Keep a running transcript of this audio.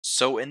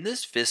So in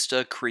this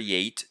Vista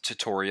Create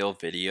tutorial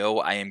video,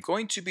 I am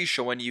going to be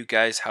showing you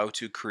guys how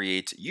to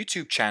create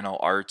YouTube channel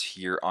art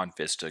here on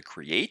Vista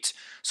Create.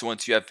 So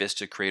once you have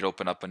Vista Create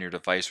open up on your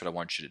device, what I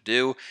want you to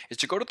do is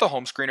to go to the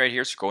home screen right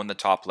here. So go in the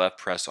top left,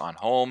 press on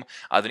home,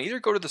 then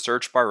either go to the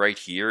search bar right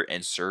here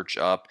and search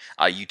up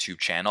YouTube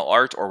channel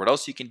art, or what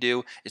else you can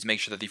do is make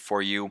sure that the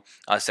For You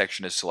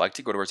section is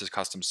selected. Go to where it says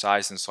custom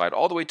size and slide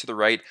all the way to the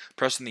right,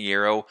 pressing the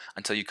arrow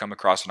until you come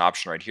across an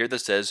option right here that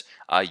says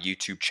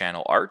YouTube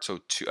channel art.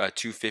 So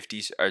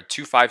 250 or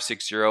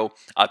 2560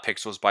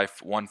 pixels by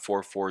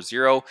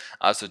 1440.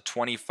 So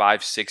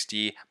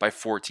 2560 by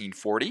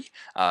 1440.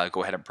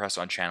 Go ahead and press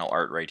on channel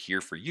art right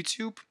here for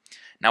YouTube.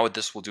 Now what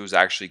this will do is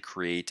actually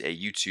create a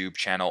YouTube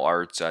channel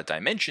art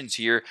dimensions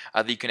here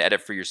that you can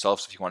edit for yourself.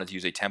 So if you wanted to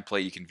use a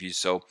template, you can view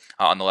so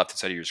on the left hand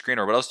side of your screen.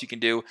 Or what else you can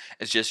do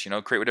is just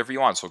create whatever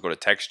you want. So I'll go to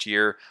text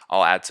here.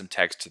 I'll add some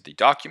text to the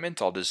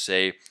document. I'll just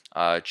say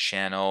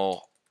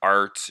channel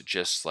art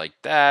just like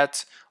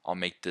that. I'll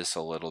make this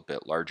a little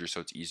bit larger so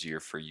it's easier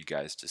for you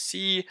guys to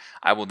see.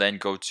 I will then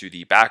go to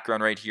the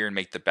background right here and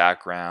make the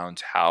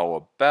background,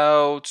 how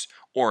about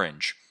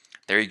orange?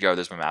 There you go,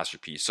 there's my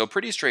masterpiece. So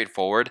pretty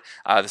straightforward.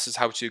 This is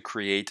how to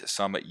create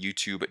some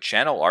YouTube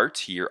channel art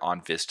here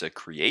on Vista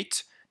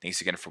Create.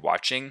 Thanks again for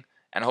watching,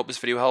 and I hope this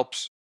video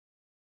helps.